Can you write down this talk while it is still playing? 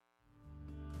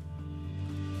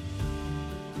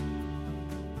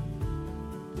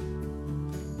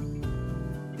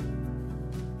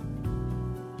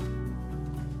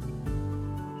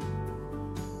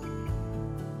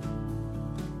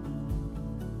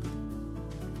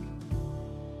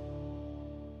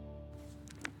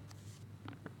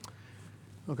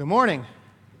Well, good morning.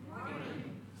 Good morning.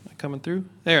 Am I coming through?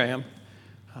 There I am.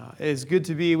 It is good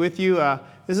to be with you.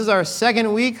 This is our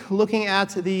second week looking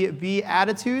at the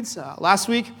Beatitudes. Last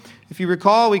week, if you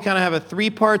recall, we kind of have a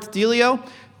three-part dealio.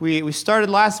 We started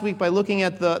last week by looking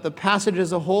at the passage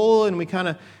as a whole, and we kind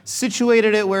of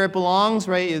situated it where it belongs,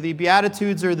 right? The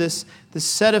Beatitudes are this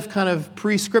set of kind of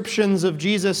prescriptions of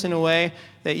Jesus in a way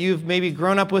that you've maybe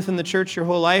grown up with in the church your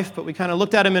whole life, but we kind of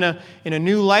looked at them in a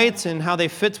new light and how they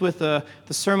fit with the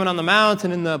Sermon on the Mount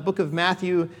and in the book of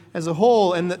Matthew as a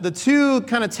whole. And the two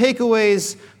kind of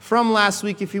takeaways from last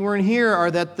week, if you weren't here, are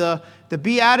that the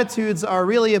Beatitudes are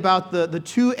really about the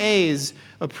two A's,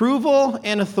 approval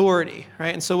and authority,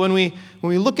 right? And so when we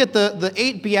look at the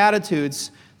 8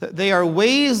 Beatitudes, they are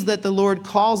ways that the Lord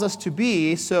calls us to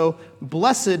be. So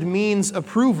blessed means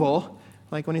approval.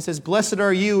 Like when he says, blessed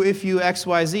are you if you X,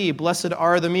 Y, Z, blessed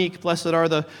are the meek, blessed are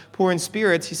the poor in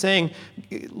spirits. He's saying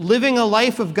living a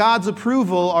life of God's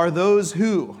approval are those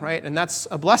who, right? And that's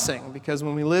a blessing because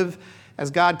when we live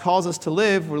as God calls us to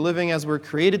live, we're living as we're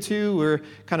created to. We're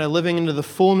kind of living into the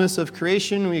fullness of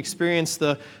creation. We experience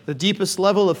the deepest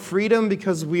level of freedom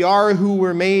because we are who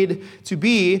we're made to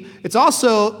be. It's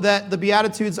also that the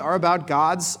Beatitudes are about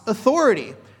God's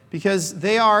authority, because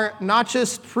they are not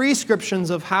just prescriptions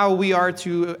of how we are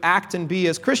to act and be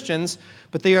as Christians,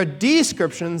 but they are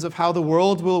descriptions of how the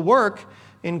world will work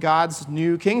in God's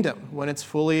new kingdom when it's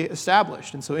fully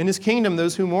established. And so in his kingdom,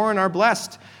 those who mourn are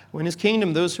blessed. In his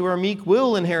kingdom, those who are meek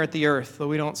will inherit the earth, though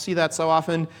we don't see that so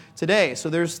often today. So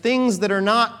there's things that are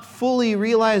not fully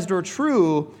realized or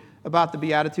true about the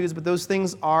Beatitudes, but those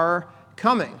things are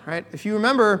coming, right? If you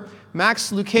remember,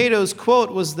 Max Lucado's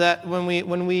quote was that when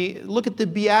we look at the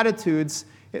Beatitudes,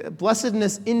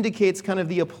 blessedness indicates kind of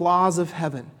the applause of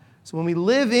heaven. So when we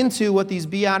live into what these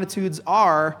Beatitudes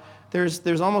are, there's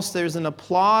an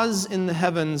applause in the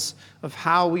heavens of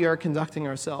how we are conducting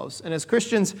ourselves. And as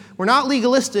Christians, we're not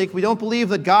legalistic. We don't believe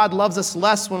that God loves us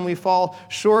less when we fall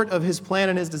short of his plan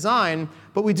and his design,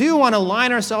 but we do want to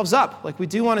line ourselves up. Like we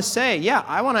do want to say, yeah,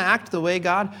 I want to act the way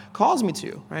God calls me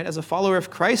to, right? As a follower of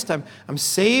Christ, I'm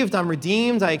saved, I'm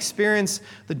redeemed, I experience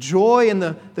the joy and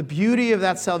the beauty of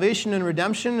that salvation and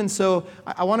redemption, and so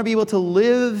I want to be able to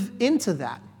live into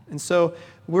that. And so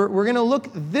we're going to look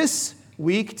this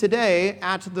week today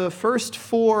at the first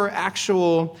 4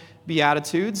 actual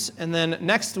Beatitudes, and then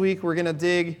next week we're going to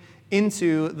dig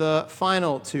into the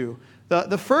final 2.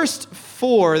 The first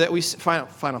 4 that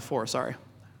final 4, sorry.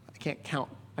 I can't count.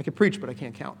 I can preach, but I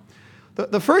can't count.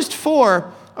 The first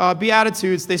 4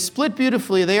 Beatitudes, they split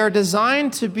beautifully. They are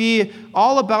designed to be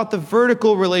all about the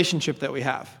vertical relationship that we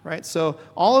have, right? So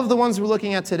all of the ones we're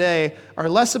looking at today are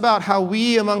less about how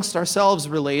we amongst ourselves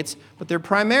relate, but they're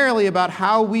primarily about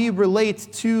how we relate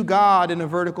to God in a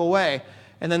vertical way.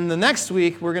 And then the next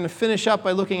week, we're going to finish up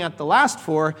by looking at the last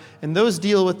 4, and those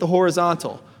deal with the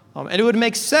horizontal. And it would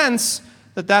make sense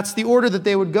that that's the order that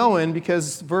they would go in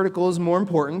because vertical is more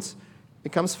important.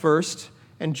 It comes first.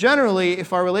 And generally,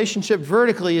 if our relationship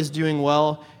vertically is doing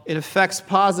well, it affects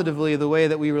positively the way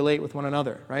that we relate with one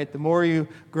another, right? The more you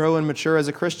grow and mature as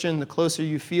a Christian, the closer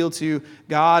you feel to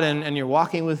God and you're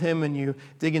walking with him and you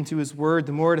dig into his word,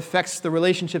 the more it affects the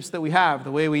relationships that we have,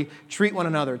 the way we treat one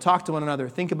another, talk to one another,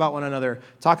 think about one another,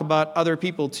 talk about other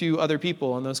people to other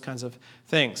people, and those kinds of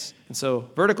things. And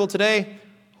so vertical today,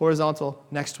 horizontal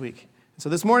next week. So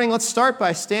this morning, let's start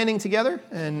by standing together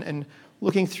and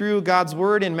looking through God's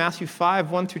word in Matthew 5,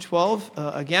 1 through 12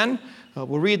 again.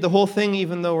 We'll read the whole thing,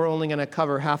 even though we're only going to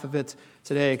cover half of it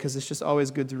today, because it's just always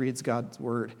good to read God's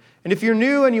word. And if you're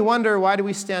new and you wonder, why do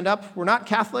we stand up? We're not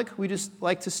Catholic. We just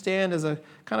like to stand as a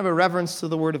kind of a reverence to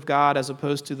the word of God as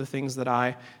opposed to the things that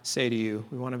I say to you.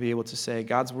 We want to be able to say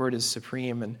God's word is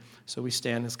supreme, and so we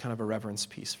stand as kind of a reverence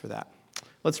piece for that.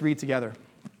 Let's read together.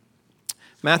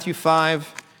 Matthew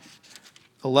 5,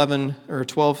 11, or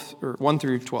 12, or 1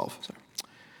 through 12. Sorry.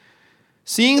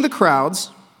 Seeing the crowds,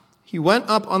 he went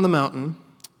up on the mountain,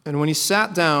 and when he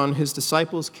sat down, his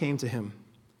disciples came to him.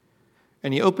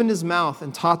 And he opened his mouth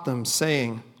and taught them,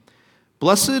 saying,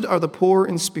 Blessed are the poor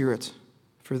in spirit,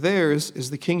 for theirs is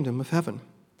the kingdom of heaven.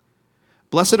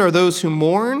 Blessed are those who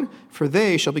mourn, for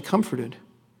they shall be comforted.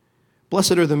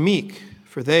 Blessed are the meek,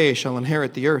 for they shall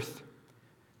inherit the earth.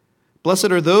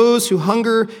 Blessed are those who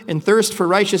hunger and thirst for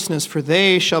righteousness, for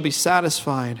they shall be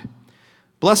satisfied.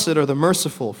 Blessed are the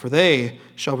merciful, for they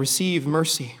shall receive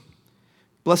mercy.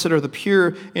 Blessed are the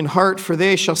pure in heart, for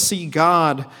they shall see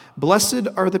God. Blessed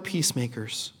are the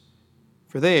peacemakers,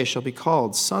 for they shall be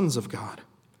called sons of God.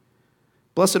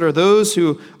 Blessed are those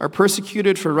who are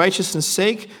persecuted for righteousness'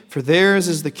 sake, for theirs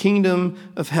is the kingdom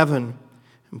of heaven.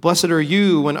 And blessed are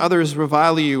you when others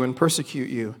revile you and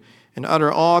persecute you, and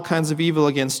utter all kinds of evil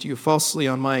against you falsely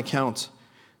on my account.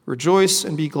 Rejoice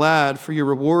and be glad, for your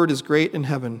reward is great in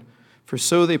heaven, for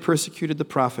so they persecuted the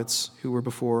prophets who were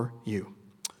before you."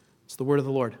 It's the word of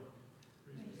the Lord.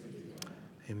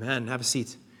 Amen. Have a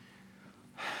seat.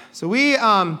 So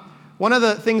one of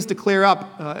the things to clear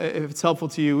up, if it's helpful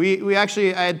to you, I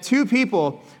had two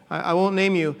people, I won't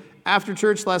name you, after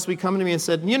church last week come to me and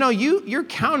said, your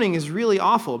counting is really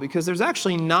awful because there's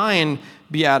actually 9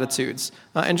 Beatitudes.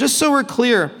 And just so we're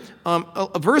clear,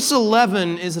 verse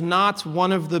 11 is not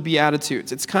one of the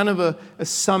Beatitudes. It's kind of a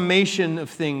summation of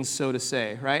things, so to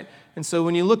say, right? And so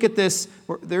when you look at this,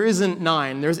 there isn't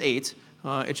 9, there's 8.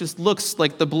 It just looks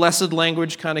like the blessed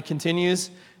language kind of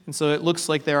continues. And so it looks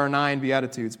like there are 9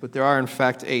 Beatitudes, but there are in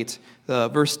fact 8.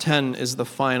 Verse 10 is the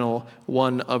final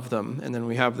one of them. And then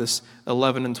we have this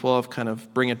 11 and 12 kind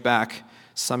of bring it back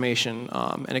summation.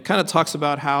 And it kind of talks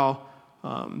about how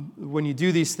when you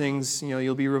do these things,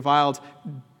 you'll be reviled,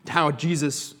 how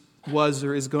Jesus was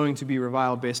or is going to be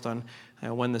reviled based on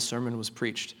when the sermon was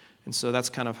preached. And so that's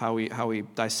kind of how we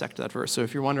dissect that verse. So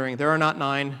if you're wondering, there are not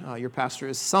 9. Your pastor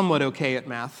is somewhat okay at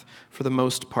math for the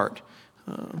most part.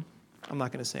 I'm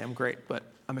not going to say I'm great, but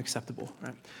I'm acceptable.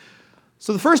 Right?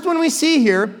 So the first one we see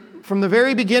here from the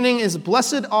very beginning is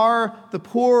blessed are the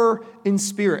poor in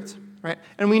spirit. Right?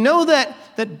 And we know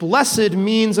that blessed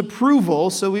means approval,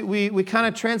 so we kind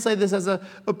of translate this as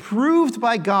approved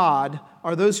by God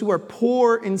are those who are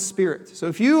poor in spirit. So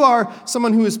if you are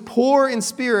someone who is poor in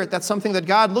spirit, that's something that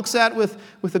God looks at with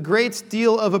a great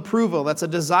deal of approval. That's a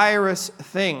desirous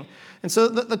thing. And so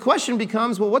the question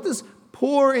becomes, well, what does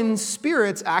poor in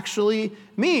spirits actually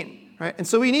mean? Right? And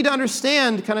so we need to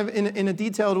understand kind of in a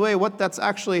detailed way what that's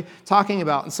actually talking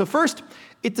about. And so first,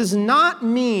 it does not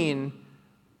mean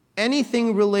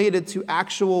anything related to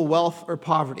actual wealth or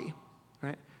poverty.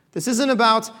 Right? This isn't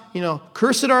about,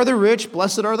 cursed are the rich,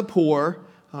 blessed are the poor.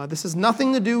 This has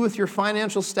nothing to do with your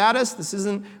financial status. This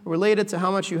isn't related to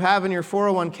how much you have in your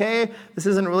 401k. This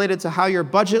isn't related to how your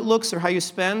budget looks or how you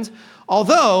spend.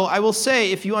 Although, I will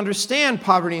say, if you understand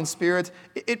poverty in spirit,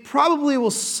 it probably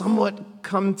will somewhat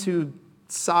come to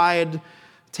side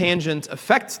tangent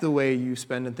affect the way you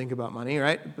spend and think about money,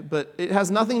 right? But it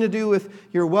has nothing to do with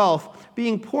your wealth.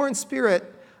 Being poor in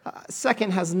spirit,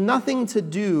 second, has nothing to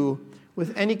do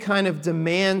with any kind of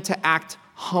demand to act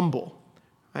humble,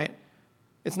 right?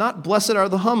 It's not blessed are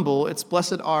the humble, it's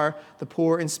blessed are the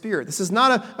poor in spirit. This is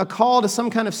not a call to some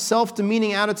kind of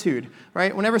self-demeaning attitude,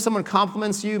 right? Whenever someone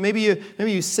compliments you, maybe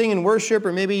you sing in worship,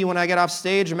 or maybe when I get off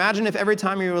stage, imagine if every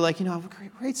time you were like,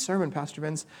 great sermon, Pastor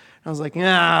Vince. And I was like,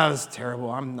 that was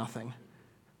terrible, I'm nothing,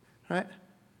 right?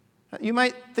 You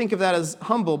might think of that as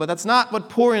humble, but that's not what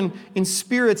poor in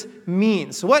spirit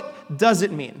means. So what does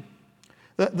it mean?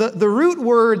 The root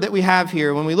word that we have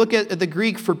here, when we look at the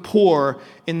Greek for poor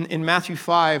in Matthew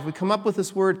 5, we come up with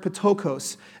this word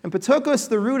patokos. And patokos,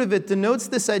 the root of it, denotes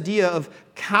this idea of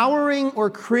cowering or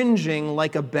cringing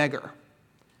like a beggar.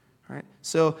 All right?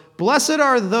 So blessed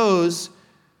are those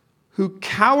who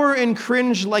cower and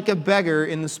cringe like a beggar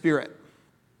in the spirit.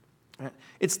 All right?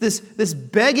 It's this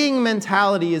begging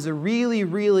mentality is a really,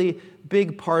 really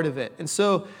big part of it. And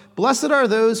so blessed are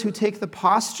those who take the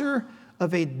posture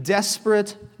of a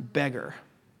desperate beggar.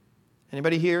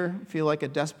 Anybody here feel like a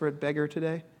desperate beggar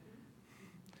today?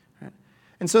 Right.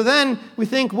 And so then we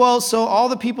think, so all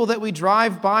the people that we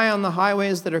drive by on the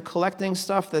highways that are collecting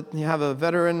stuff, that you have a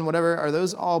veteran, whatever, are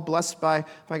those all blessed by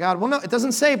God? Well, no, it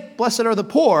doesn't say blessed are the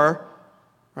poor,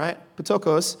 right?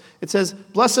 Patokos. It says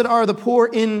blessed are the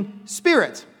poor in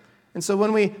spirit. And so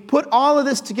when we put all of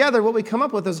this together, what we come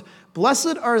up with is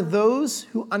blessed are those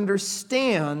who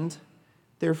understand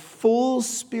their full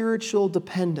spiritual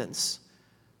dependence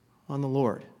on the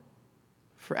Lord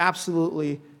for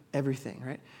absolutely everything,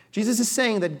 right? Jesus is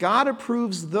saying that God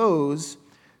approves those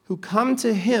who come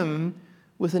to him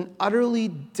with an utterly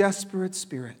desperate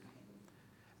spirit.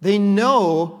 They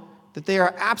know that they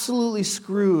are absolutely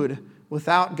screwed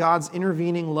without God's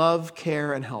intervening love,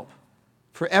 care, and help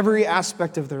for every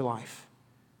aspect of their life.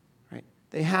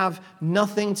 They have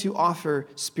nothing to offer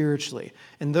spiritually.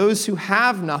 And those who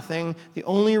have nothing, the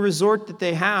only resort that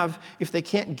they have, if they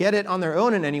can't get it on their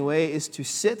own in any way, is to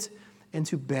sit and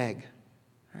to beg.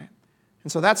 Right?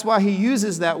 And so that's why he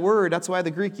uses that word. That's why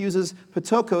the Greek uses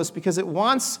patokos, because it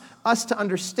wants us to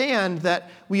understand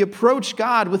that we approach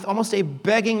God with almost a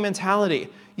begging mentality.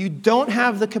 You don't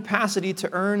have the capacity to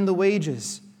earn the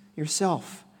wages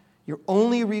yourself. Your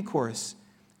only recourse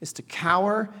is to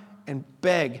cower and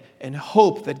beg and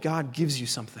hope that God gives you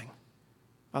something.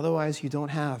 Otherwise, you don't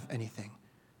have anything.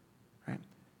 Right?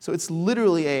 So it's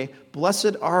literally a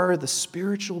blessed are the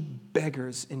spiritual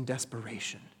beggars in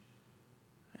desperation.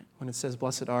 Right? when it says,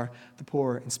 blessed are the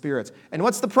poor in spirit. And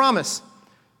what's the promise?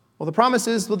 Well, the promise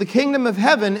is, the kingdom of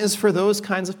heaven is for those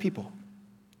kinds of people.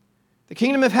 The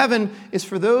kingdom of heaven is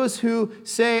for those who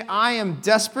say, I am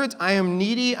desperate, I am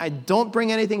needy, I don't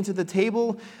bring anything to the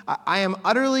table, I am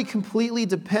utterly, completely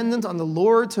dependent on the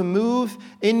Lord to move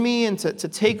in me and to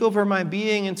take over my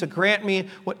being and to grant me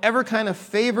whatever kind of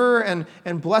favor and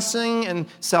blessing and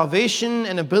salvation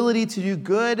and ability to do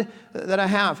good that I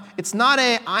have. It's not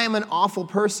I am an awful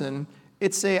person,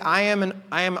 it's I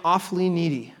am awfully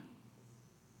needy.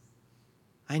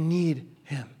 I need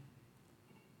him.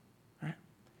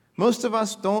 Most of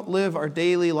us don't live our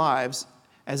daily lives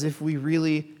as if we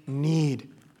really need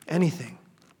anything.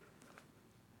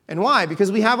 And why?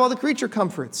 Because we have all the creature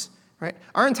comforts, right?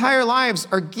 Our entire lives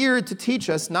are geared to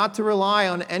teach us not to rely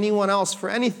on anyone else for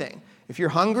anything. If you're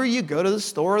hungry, you go to the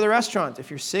store or the restaurant. If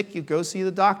you're sick, you go see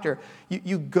the doctor.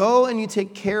 You go and you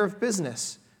take care of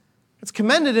business. It's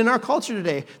commended in our culture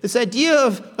today. This idea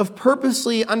of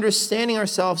purposely understanding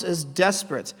ourselves as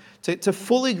desperate, to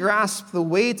fully grasp the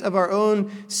weight of our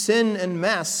own sin and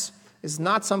mess, is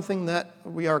not something that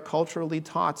we are culturally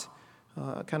taught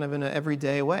kind of in an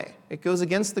everyday way. It goes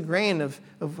against the grain of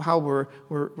how we're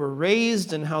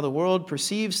raised and how the world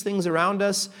perceives things around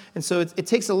us. And so it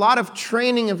takes a lot of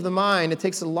training of the mind. It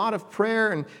takes a lot of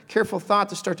prayer and careful thought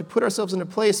to start to put ourselves in a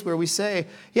place where we say,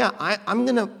 yeah, I'm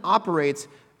going to operate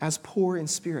as poor in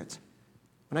spirit.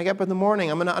 When I get up in the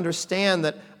morning, I'm going to understand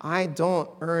that I don't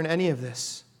earn any of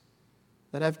this,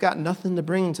 that I've got nothing to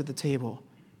bring to the table.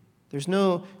 There's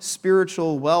no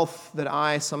spiritual wealth that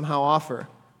I somehow offer.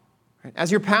 Right? As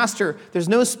your pastor, there's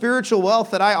no spiritual wealth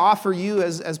that I offer you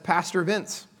as Pastor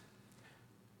Vince.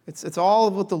 It's all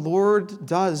of what the Lord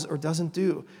does or doesn't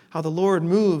do, how the Lord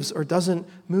moves or doesn't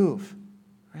move.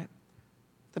 Right?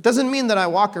 That doesn't mean that I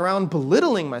walk around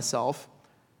belittling myself,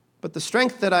 but the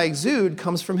strength that I exude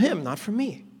comes from him, not from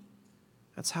me.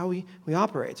 That's how we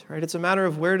operate, right? It's a matter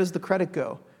of where does the credit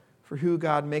go for who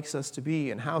God makes us to be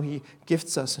and how he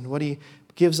gifts us and what he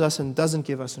gives us and doesn't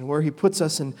give us and where he puts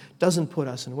us and doesn't put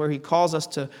us and where he calls us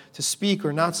to speak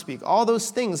or not speak. All those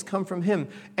things come from him.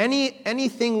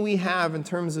 Anything we have in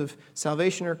terms of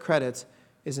salvation or credit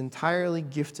is entirely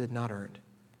gifted, not earned.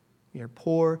 We are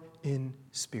poor in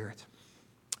spirit.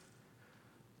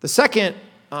 The second,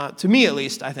 to me at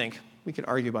least, I think, we could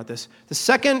argue about this. The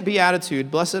second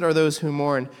beatitude, blessed are those who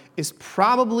mourn, is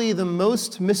probably the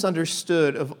most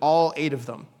misunderstood of all 8 of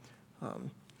them.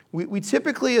 We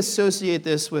typically associate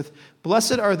this with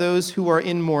blessed are those who are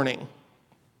in mourning.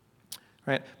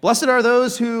 Right? Blessed are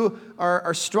those who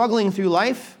are struggling through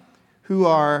life, who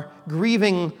are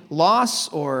grieving loss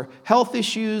or health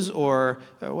issues or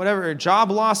whatever, job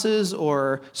losses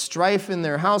or strife in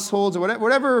their households or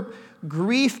whatever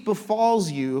grief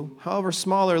befalls you, however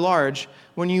small or large.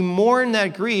 When you mourn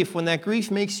that grief, when that grief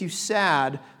makes you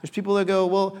sad, there's people that go,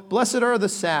 well, blessed are the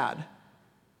sad,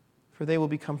 for they will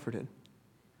be comforted.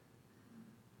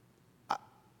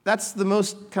 That's the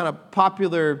most kind of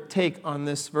popular take on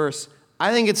this verse.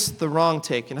 I think it's the wrong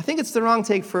take, and I think it's the wrong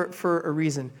take for a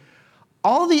reason.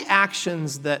 All the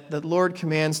actions that the Lord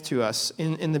commands to us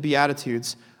in the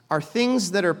Beatitudes are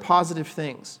things that are positive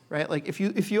things, right? Like if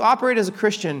you operate as a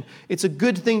Christian, it's a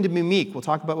good thing to be meek. We'll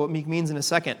talk about what meek means in a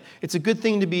second. It's a good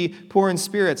thing to be poor in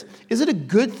spirit. Is it a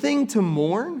good thing to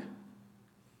mourn?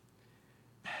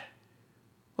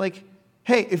 Like,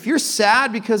 hey, if you're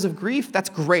sad because of grief, that's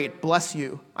great. Bless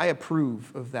you. I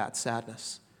approve of that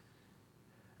sadness.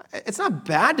 It's not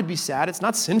bad to be sad. It's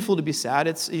not sinful to be sad.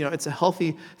 It's a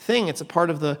healthy thing. It's a part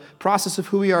of the process of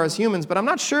who we are as humans. But I'm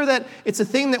not sure that it's a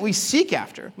thing that we seek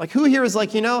after. Like, who here is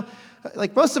like,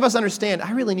 like most of us understand,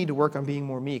 I really need to work on being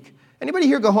more meek. Anybody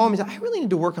here go home and say, I really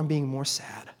need to work on being more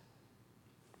sad?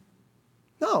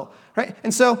 No, right?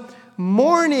 And so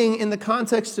mourning in the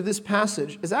context of this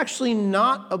passage is actually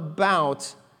not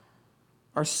about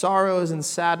our sorrows and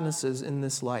sadnesses in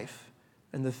this life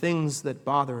and the things that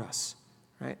bother us.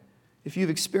 Right? If you've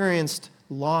experienced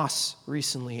loss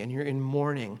recently and you're in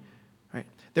mourning, right?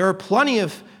 There are plenty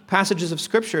of passages of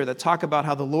Scripture that talk about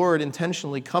how the Lord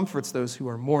intentionally comforts those who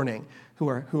are mourning, who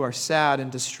are sad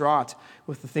and distraught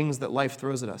with the things that life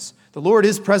throws at us. The Lord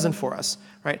is present for us,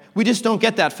 right? We just don't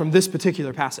get that from this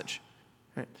particular passage.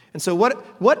 Right? And so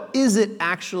what is it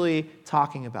actually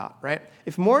talking about, right?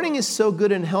 If mourning is so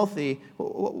good and healthy,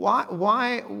 why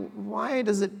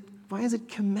is it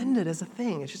commended as a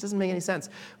thing? It just doesn't make any sense.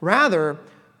 Rather,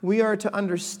 we are to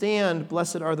understand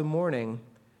blessed are the mourning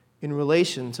in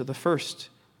relation to the first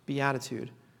beatitude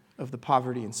of the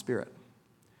poverty in spirit.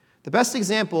 The best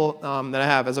example that I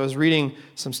have, as I was reading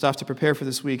some stuff to prepare for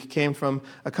this week, came from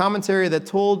a commentary that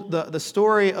told the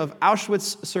story of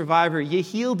Auschwitz survivor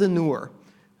Yehiel Denur.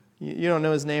 You don't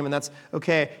know his name, and that's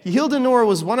okay. Yehiel Denur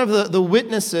was one of the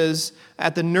witnesses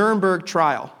at the Nuremberg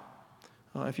trial.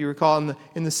 If you recall,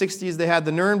 in the 60s, they had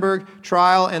the Nuremberg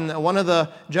trial, and one of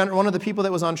the people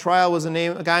that was on trial was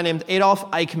a guy named Adolf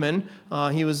Eichmann.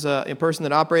 He was a person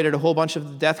that operated a whole bunch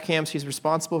of the death camps. He's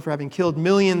responsible for having killed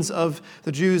millions of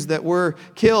the Jews that were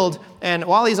killed. And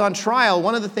while he's on trial,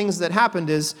 one of the things that happened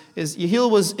is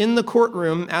Yehiel was in the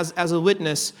courtroom as a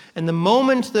witness, and the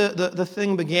moment the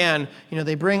thing began,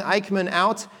 they bring Eichmann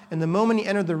out, and the moment he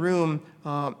entered the room,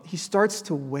 he starts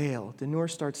to wail. Denur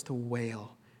starts to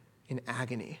wail in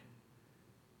agony.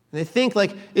 And they think,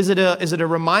 is it a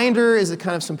reminder? Is it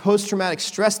kind of some post-traumatic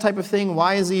stress type of thing?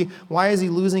 Why is he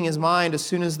losing his mind as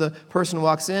soon as the person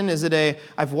walks in? Is it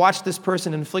I've watched this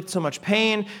person inflict so much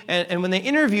pain? And when they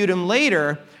interviewed him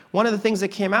later, one of the things that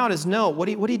came out is no, what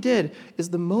he did is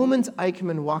the moment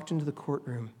Eichmann walked into the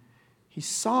courtroom, he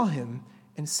saw him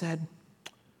and said,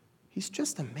 he's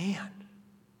just a man.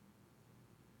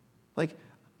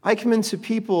 Eichmann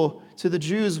to the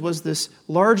Jews, was this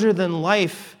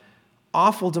larger-than-life,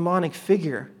 awful demonic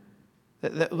figure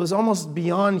that was almost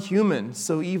beyond human,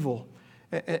 so evil.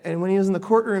 And when he was in the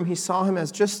courtroom, he saw him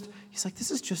as he's like,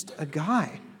 this is just a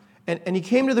guy. And he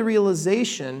came to the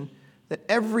realization that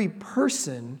every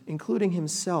person, including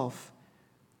himself,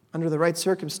 under the right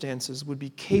circumstances, would be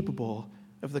capable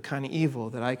of the kind of evil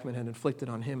that Eichmann had inflicted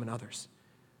on him and others.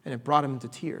 And it brought him to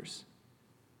tears.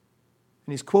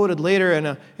 And he's quoted later in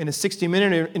a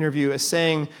 60-minute interview as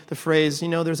saying the phrase,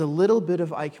 there's a little bit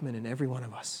of Eichmann in every one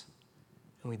of us,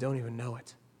 and we don't even know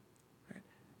it. Right?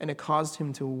 And it caused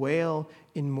him to wail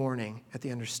in mourning at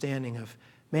the understanding of,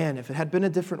 man, if it had been a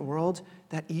different world,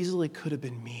 that easily could have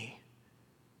been me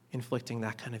inflicting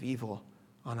that kind of evil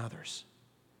on others.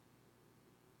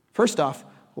 First off,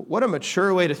 what a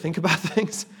mature way to think about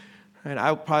things. Right?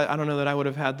 I don't know that I would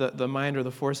have had the mind or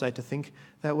the foresight to think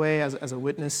that way as a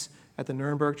witness at the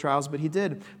Nuremberg trials, but he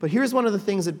did. But here's one of the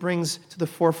things it brings to the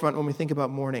forefront when we think about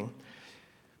mourning.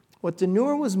 What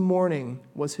Denur was mourning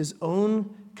was his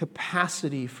own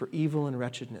capacity for evil and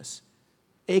wretchedness,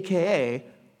 a.k.a.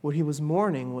 what he was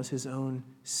mourning was his own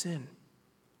sin.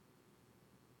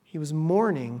 He was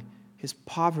mourning his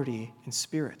poverty in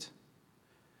spirit.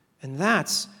 And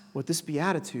that's what this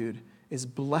beatitude is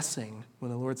blessing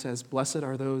when the Lord says, blessed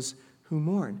are those who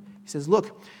mourn. He says,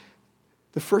 look,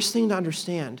 the first thing to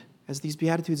understand as these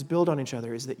Beatitudes build on each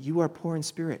other is that you are poor in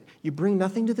spirit. You bring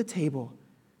nothing to the table.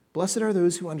 Blessed are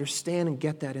those who understand and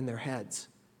get that in their heads.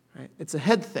 Right? It's a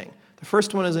head thing. The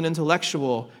first one is an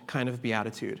intellectual kind of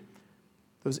beatitude.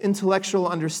 Those intellectual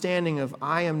understanding of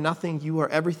I am nothing, you are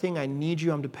everything, I need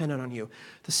you, I'm dependent on you.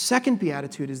 The second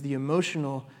beatitude is the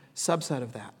emotional subset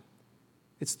of that.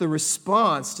 It's the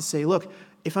response to say, look,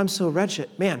 if I'm so wretched,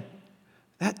 man,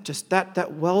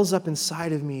 that wells up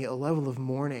inside of me a level of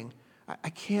mourning. I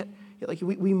can't,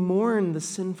 we mourn the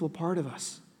sinful part of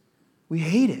us. We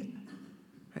hate it.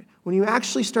 Right? When you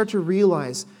actually start to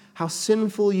realize how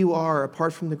sinful you are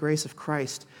apart from the grace of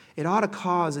Christ, it ought to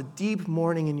cause a deep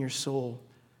mourning in your soul,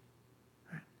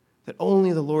 right, that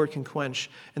only the Lord can quench.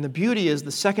 And the beauty is,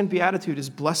 the second beatitude is,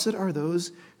 blessed are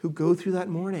those who go through that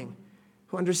mourning,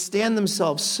 who understand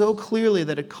themselves so clearly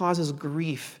that it causes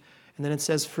grief. And then it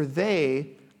says, for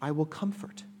they I will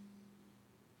comfort.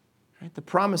 Right? The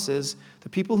promise is the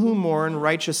people who mourn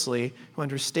righteously, who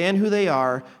understand who they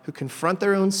are, who confront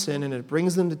their own sin, and it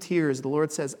brings them to tears, the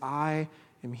Lord says, I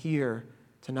am here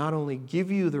to not only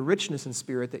give you the richness in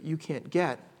spirit that you can't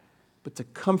get, but to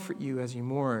comfort you as you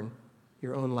mourn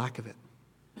your own lack of it.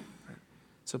 Right?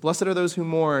 So blessed are those who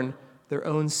mourn their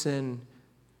own sin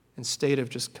and state of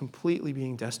just completely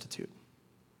being destitute.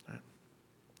 Right?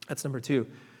 That's number 2.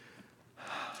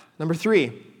 Number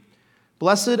 3,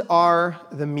 blessed are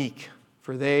the meek,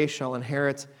 for they shall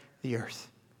inherit the earth.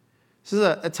 This is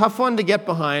a tough one to get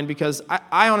behind because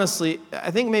I honestly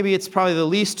think maybe it's probably the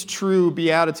least true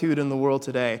beatitude in the world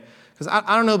today. Because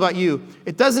I don't know about you,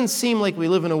 it doesn't seem like we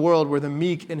live in a world where the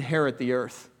meek inherit the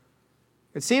earth.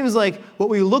 It seems like what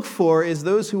we look for is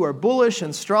those who are bullish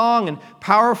and strong and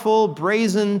powerful,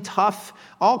 brazen, tough,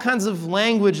 all kinds of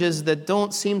languages that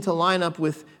don't seem to line up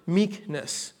with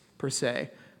meekness, per se,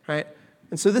 right?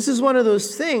 And so this is one of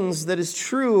those things that is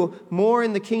true more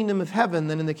in the kingdom of heaven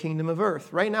than in the kingdom of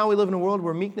earth. Right now we live in a world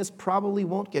where meekness probably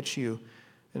won't get you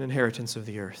an inheritance of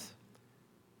the earth.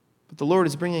 But the Lord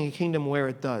is bringing a kingdom where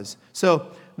it does.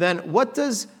 So then what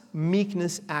does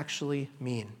meekness actually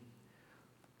mean?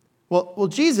 Well,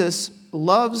 Jesus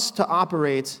loves to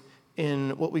operate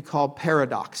in what we call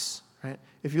paradox. right?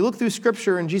 If you look through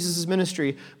Scripture and Jesus'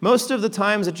 ministry, most of the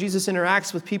times that Jesus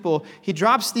interacts with people, he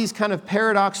drops these kind of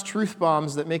paradox truth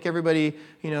bombs that make everybody,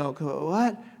 go,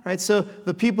 what? Right? So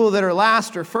the people that are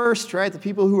last are first, right? The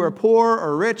people who are poor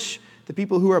are rich. The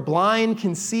people who are blind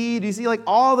can see. Do you see,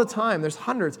 all the time? There's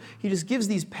hundreds. He just gives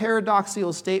these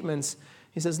paradoxical statements.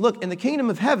 He says, look, in the kingdom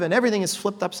of heaven, everything is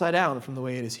flipped upside down from the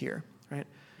way it is here, right?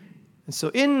 And so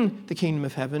in the kingdom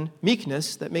of heaven,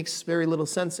 meekness, that makes very little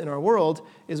sense in our world,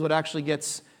 is what actually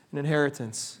gets an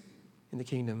inheritance in the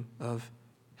kingdom of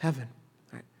heaven,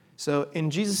 right? So in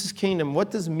Jesus' kingdom,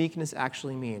 what does meekness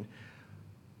actually mean?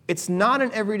 It's not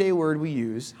an everyday word we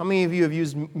use. How many of you have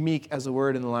used meek as a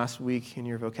word in the last week in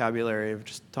your vocabulary of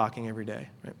just talking every day,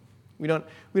 right? We don't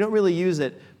really use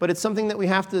it, but it's something that we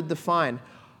have to define.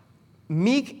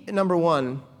 Meek, number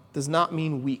one, does not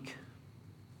mean weak.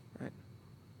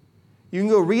 You can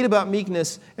go read about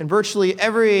meekness, and virtually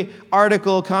every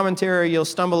article, commentary you'll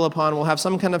stumble upon will have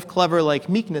some kind of clever,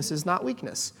 meekness is not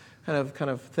weakness, kind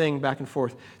of thing back and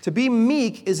forth. To be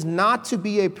meek is not to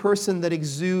be a person that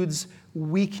exudes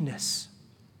weakness,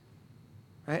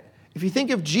 right? If you think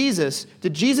of Jesus,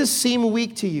 did Jesus seem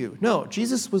weak to you? No,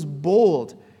 Jesus was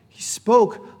bold. He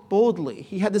spoke boldly.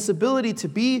 He had this ability to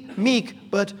be meek,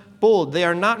 but bold. They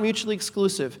are not mutually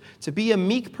exclusive. To be a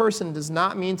meek person does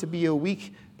not mean to be a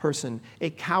weak person, a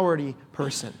cowardly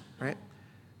person, right?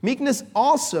 Meekness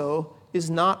also is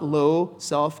not low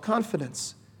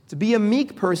self-confidence. To be a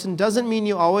meek person doesn't mean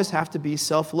you always have to be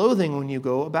self-loathing when you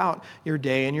go about your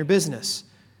day and your business.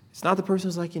 It's not the person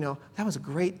who's like, that was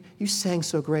great. You sang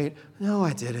so great. No,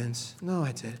 I didn't. No,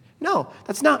 I did. No,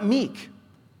 that's not meek,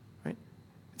 right?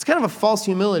 It's kind of a false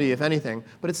humility, if anything,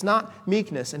 but it's not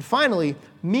meekness. And finally,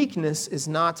 meekness is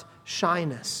not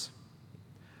shyness.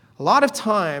 A lot of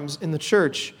times in the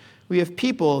church, we have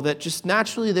people that just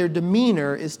naturally their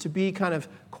demeanor is to be kind of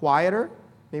quieter.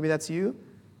 Maybe that's you.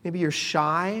 Maybe you're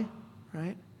shy,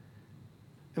 right?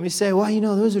 And we say, well,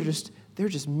 they're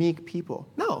just meek people.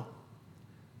 No.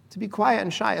 To be quiet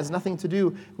and shy has nothing to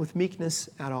do with meekness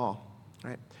at all,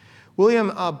 right? William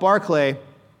Barclay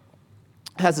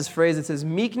has this phrase that says,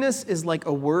 meekness is like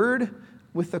a word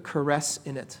with a caress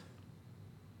in it.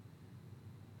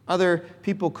 Other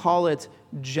people call it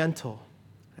gentle.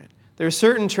 Right? There are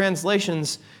certain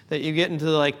translations that you get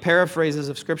into paraphrases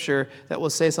of Scripture that will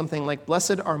say something like,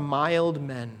 blessed are mild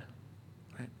men.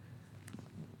 Right?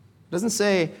 It doesn't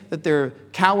say that they're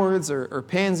cowards or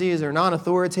pansies or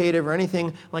non-authoritative or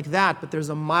anything like that, but there's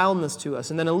a mildness to us.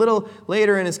 And then a little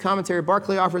later in his commentary,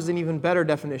 Barclay offers an even better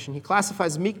definition. He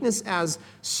classifies meekness as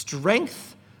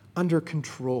strength under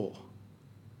control.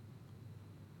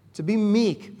 To be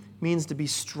meek means to be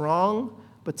strong,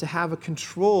 but to have a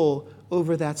control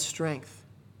over that strength.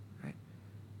 Right?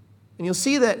 And you'll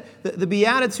see that the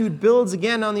beatitude builds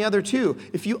again on the other two.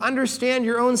 If you understand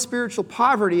your own spiritual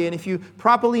poverty, and if you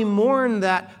properly mourn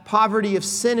that poverty of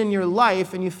sin in your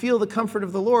life, and you feel the comfort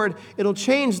of the Lord, it'll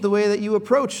change the way that you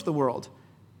approach the world.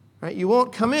 Right? You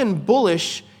won't come in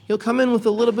bullish. You'll come in with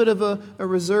a little bit of a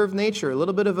reserved nature, a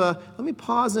little bit of let me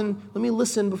pause and let me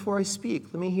listen before I speak.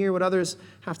 Let me hear what others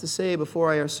have to say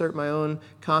before I assert my own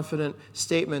confident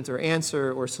statement or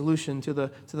answer or solution to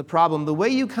the problem. The way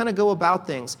you kind of go about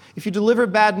things. If you deliver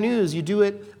bad news, you do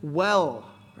it well,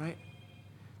 right?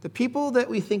 The people that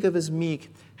we think of as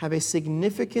meek have a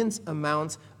significant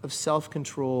amount of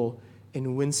self-control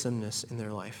and winsomeness in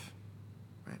their life.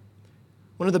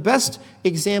 One of the best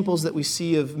examples that we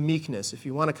see of meekness, if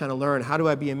you want to kind of learn how do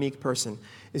I be a meek person,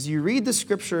 is you read the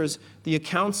Scriptures, the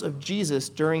accounts of Jesus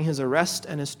during his arrest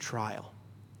and his trial.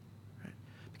 Right?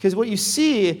 Because what you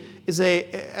see is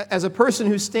as a person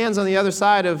who stands on the other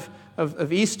side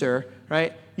of Easter,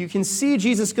 right? You can see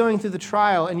Jesus going through the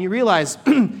trial, and you realize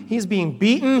he's being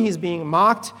beaten, he's being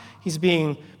mocked, he's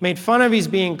being made fun of, he's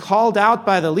being called out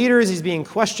by the leaders, he's being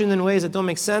questioned in ways that don't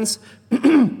make sense.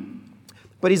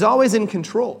 But he's always in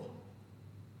control.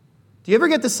 Do you ever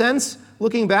get the sense,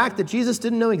 looking back, that Jesus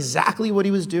didn't know exactly what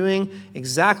he was doing,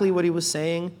 exactly what he was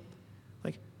saying?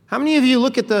 How many of you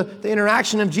look at the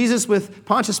interaction of Jesus with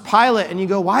Pontius Pilate and you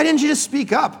go, why didn't you just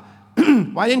speak up?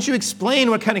 Why didn't you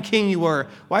explain what kind of king you were?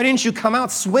 Why didn't you come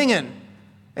out swinging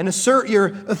and assert your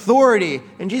authority?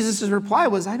 And Jesus' reply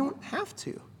was, I don't have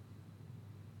to.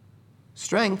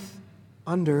 Strength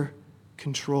under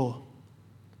control.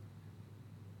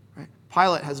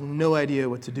 Pilate has no idea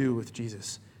what to do with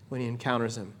Jesus when he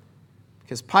encounters him.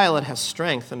 Because Pilate has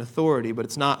strength and authority, but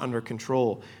it's not under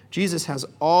control. Jesus has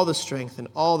all the strength and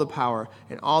all the power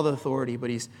and all the authority, but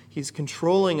he's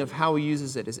controlling of how he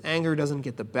uses it. His anger doesn't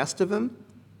get the best of him,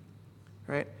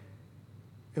 right?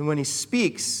 And when he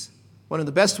speaks, one of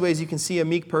the best ways you can see a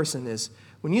meek person is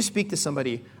when you speak to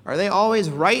somebody, are they always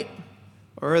right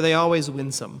or are they always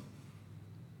winsome?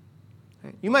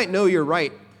 Right? You might know you're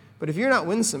right, but if you're not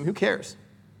winsome, who cares?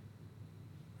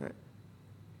 Right?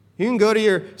 You can go to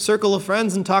your circle of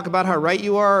friends and talk about how right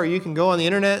you are, or you can go on the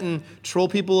internet and troll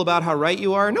people about how right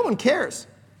you are. No one cares.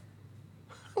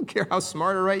 I don't care how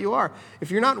smart or right you are.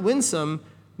 If you're not winsome,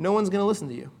 no one's going to listen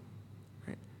to you.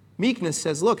 Right? Meekness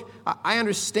says, look, I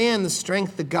understand the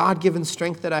strength, the God-given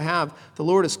strength that I have. The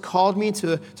Lord has called me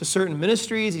to certain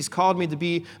ministries. He's called me to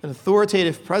be an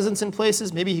authoritative presence in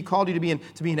places. Maybe he called you to be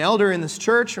an elder in this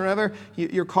church or whatever.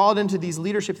 You're called into these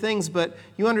leadership things, but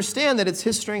you understand that it's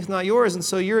his strength, not yours. And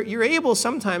so you're able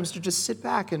sometimes to just sit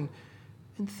back and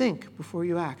think before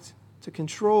you act, to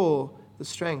control the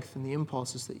strength and the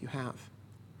impulses that you have.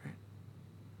 Right?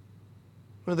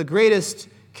 One of the greatest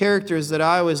characters that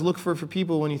I always look for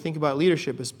people when you think about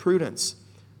leadership is prudence.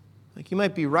 Like, you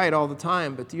might be right all the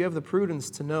time, but do you have the prudence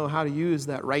to know how to use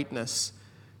that rightness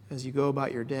as you go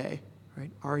about your day?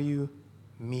 Right? Are you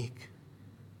meek?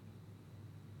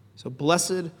 So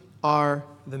blessed are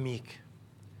the meek.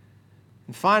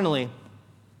 And finally,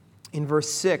 in verse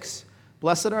 6,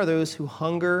 blessed are those who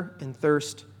hunger and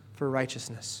thirst for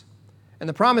righteousness. And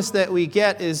the promise that we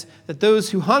get is that those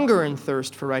who hunger and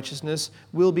thirst for righteousness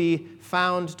will be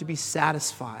found to be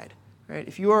satisfied. Right?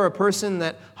 If you are a person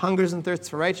that hungers and thirsts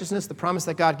for righteousness, the promise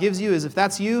that God gives you is if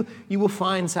that's you, you will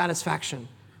find satisfaction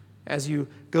as you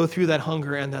go through that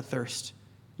hunger and that thirst.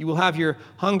 You will have your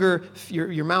hunger,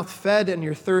 your mouth fed and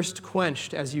your thirst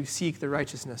quenched as you seek the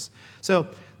righteousness. So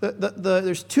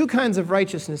there's two kinds of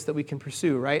righteousness that we can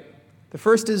pursue, right? The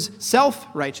first is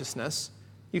self-righteousness.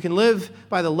 You can live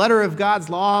by the letter of God's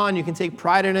law, and you can take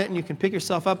pride in it, and you can pick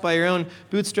yourself up by your own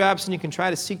bootstraps, and you can try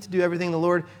to seek to do everything the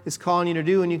Lord is calling you to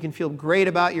do, and you can feel great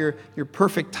about your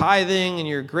perfect tithing and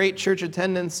your great church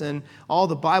attendance and all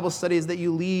the Bible studies that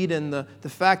you lead and the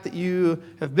fact that you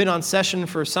have been on session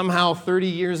for somehow 30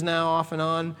 years now, off and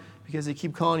on, because they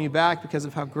keep calling you back because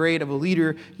of how great of a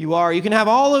leader you are. You can have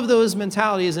all of those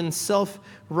mentalities in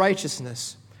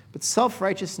self-righteousness, but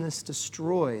self-righteousness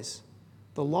destroys.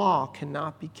 The law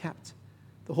cannot be kept.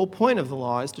 The whole point of the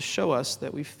law is to show us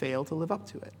that we fail to live up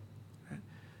to it. Right?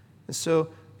 And so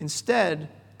instead,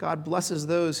 God blesses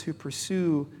those who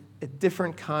pursue a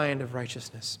different kind of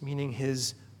righteousness, meaning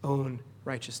his own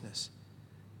righteousness.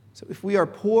 So if we are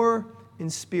poor in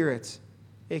spirit,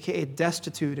 aka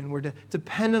destitute, and we're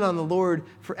dependent on the Lord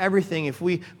for everything, if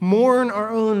we mourn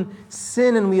our own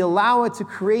sin and we allow it to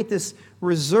create this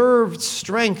reserved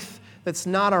strength that's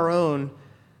not our own,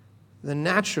 then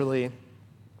naturally,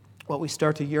 what we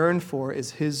start to yearn for is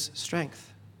his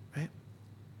strength, right?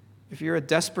 If you're a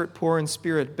desperate, poor in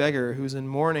spirit beggar who's in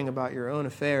mourning about your own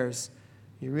affairs,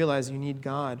 you realize you need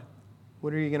God.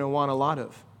 What are you going to want a lot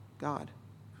of? God,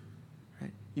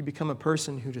 right? You become a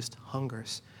person who just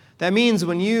hungers. That means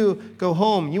when you go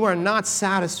home, you are not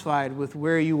satisfied with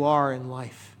where you are in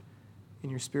life, in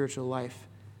your spiritual life.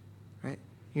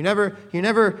 You're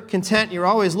never content. You're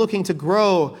always looking to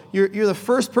grow. You're the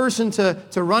first person to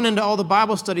run into all the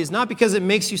Bible studies, not because it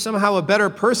makes you somehow a better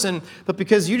person, but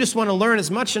because you just want to learn as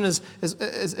much and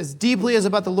as deeply as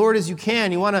about the Lord as you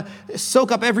can. You want to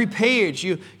soak up every page.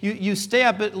 You stay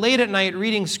up late at night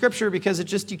reading Scripture because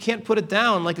you can't put it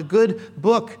down, like a good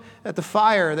book at the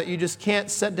fire that you just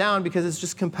can't set down because it's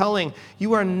just compelling.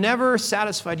 You are never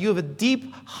satisfied. You have a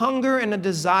deep hunger and a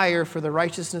desire for the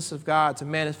righteousness of God to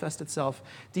manifest itself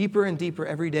deeper and deeper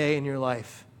every day in your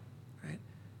life. Right?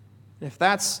 And if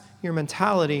that's your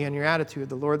mentality and your attitude,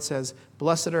 the Lord says,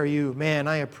 blessed are you. Man,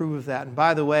 I approve of that. And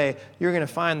by the way, you're going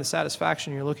to find the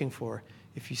satisfaction you're looking for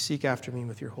if you seek after me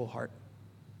with your whole heart.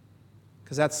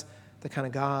 Because that's the kind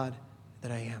of God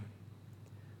that I am.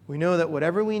 We know that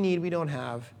whatever we need, we don't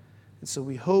have. And so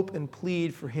we hope and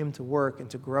plead for him to work and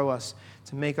to grow us,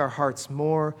 to make our hearts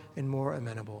more and more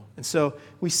amenable. And so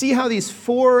we see how these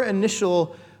four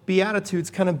initial Beatitudes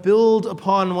kind of build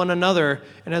upon one another.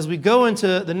 And as we go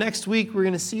into the next week, we're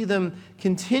going to see them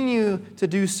continue to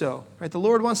do so. Right? The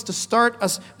Lord wants to start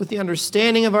us with the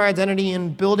understanding of our identity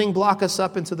and building block us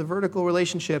up into the vertical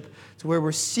relationship to where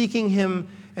we're seeking him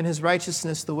and his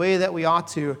righteousness the way that we ought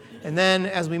to. And then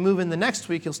as we move in the next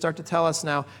week, he'll start to tell us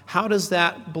now, how does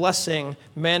that blessing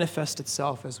manifest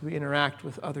itself as we interact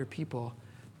with other people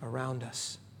around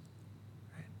us?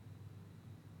 Right?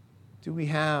 Do we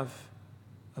have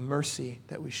a mercy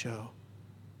that we show,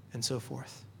 and so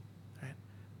forth? Right?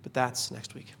 But that's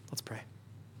next week. Let's pray.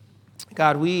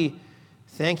 God, we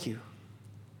thank you.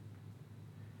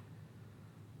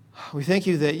 We thank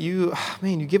you that you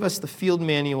give us the field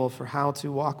manual for how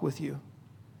to walk with you.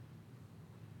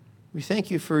 We thank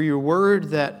you for your word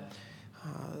that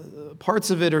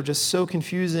parts of it are just so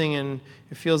confusing, and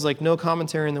it feels like no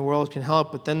commentary in the world can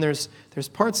help. But then there's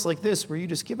parts like this where you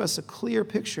just give us a clear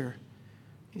picture.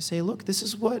 You say, look, this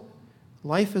is what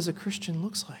life as a Christian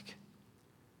looks like.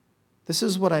 This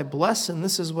is what I bless, and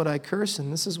this is what I curse,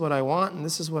 and this is what I want, and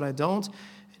this is what I don't.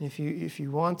 And if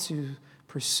you want to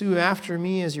pursue after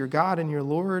me as your God and your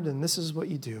Lord, then this is what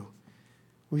you do.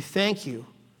 We thank you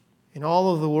in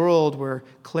all of the world where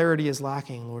clarity is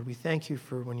lacking, Lord. We thank you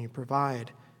for when you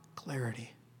provide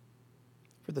clarity.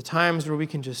 For the times where we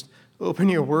can just open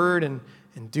your word and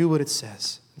do what it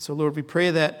says. And so, Lord, we pray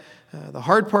that the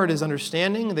hard part is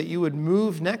understanding, that you would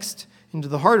move next into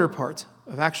the harder part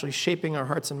of actually shaping our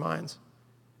hearts and minds.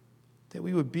 That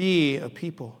we would be a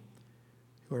people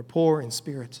who are poor in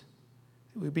spirit.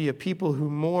 That we would be a people who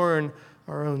mourn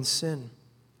our own sin.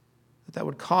 That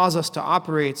would cause us to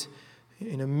operate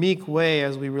in a meek way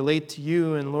as we relate to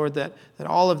you. And Lord, that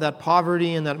all of that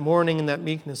poverty and that mourning and that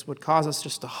meekness would cause us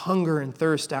just to hunger and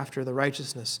thirst after the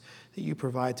righteousness that you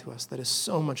provide to us. That is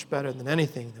so much better than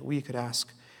anything that we could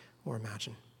ask or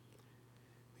imagine.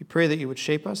 We pray that you would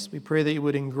shape us. We pray that you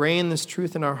would ingrain this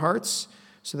truth in our hearts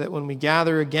so that when we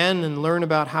gather again and learn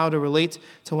about how to relate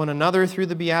to one another through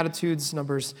the Beatitudes,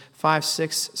 numbers 5,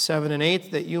 6, 7, and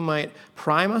 8, that you might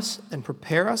prime us and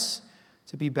prepare us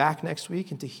to be back next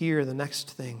week and to hear the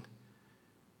next thing.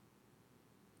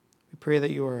 We pray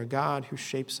that you are a God who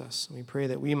shapes us, and we pray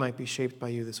that we might be shaped by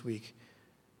you this week.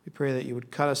 We pray that you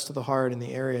would cut us to the heart in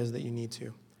the areas that you need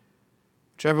to.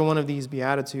 Whichever one of these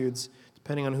Beatitudes,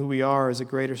 depending on who we are, is a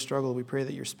greater struggle, we pray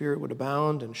that your Spirit would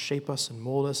abound and shape us and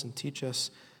mold us and teach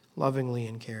us lovingly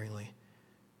and caringly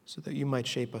so that you might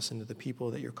shape us into the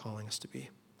people that you're calling us to be.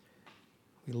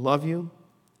 We love you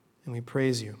and we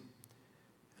praise you.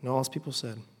 And all his people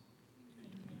said,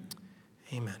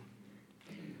 Amen.